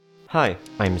Hi,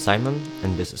 I'm Simon,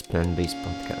 and this is Plant Based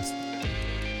Podcast.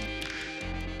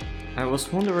 I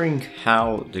was wondering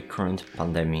how the current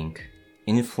pandemic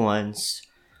influence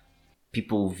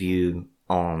people view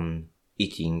on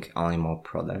eating animal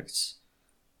products.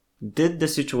 Did the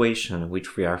situation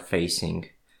which we are facing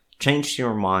change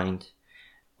your mind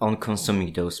on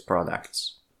consuming those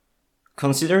products?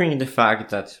 Considering the fact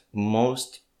that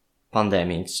most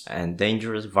pandemics and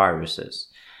dangerous viruses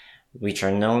which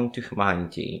are known to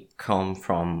humanity come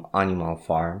from animal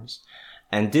farms,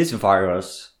 and this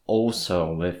virus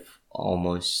also with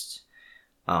almost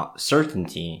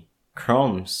certainty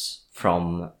comes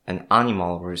from an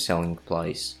animal reselling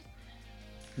place.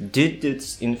 Did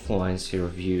this influence your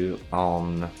view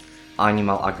on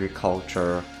animal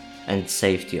agriculture and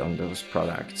safety on those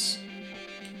products?